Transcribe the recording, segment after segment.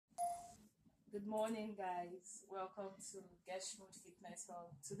Good morning, guys. Welcome to Get Smooth Fitness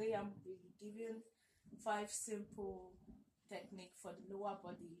Hub. Today I'm be giving 5 simple technique for the lower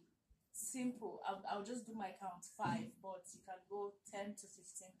body. Simple. I'll just do my count 5, but you can go 10 to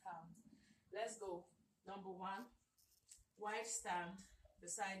 15 counts. Let's go. Number 1, wide stand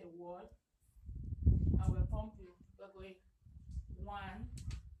beside the wall, and we're pumping. We're going 1,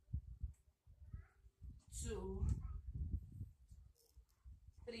 2,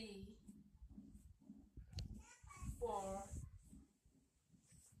 3, 4,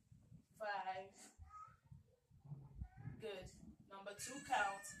 5. Good. Number 2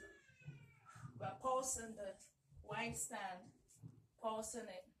 count. We're pulsing the wide stand, pulsing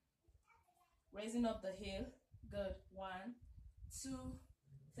it, raising up the heel. Good. 1, 2,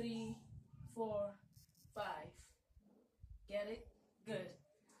 3, 4, 5. Get it? Good.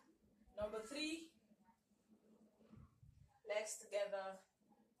 Number 3, legs together.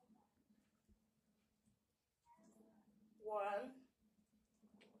 1,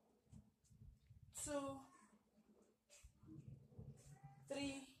 2,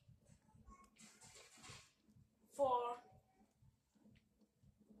 3, 4,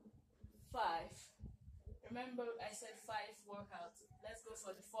 5. Remember, I said 5 workouts. Let's go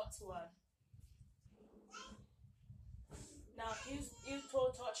for the 4th one. Now, heel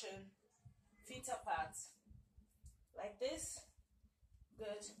toe touching, feet apart, like this.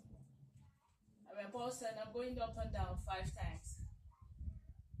 Good. I'm pulsing. I'm going up and down 5 times.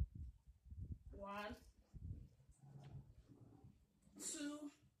 1,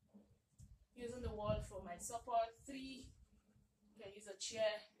 2, using the wall for my support. 3, you can use a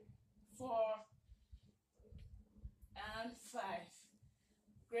chair. 4 and 5.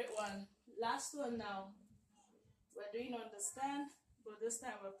 Great one. Last one now. We're doing on the stand, but this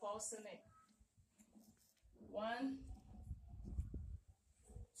time we're pulsing it. 1,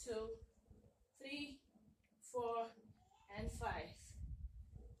 2, 3, 4, and 5.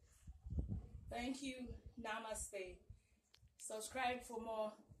 Thank you. Namaste. Subscribe for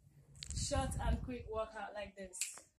more short and quick workout like this.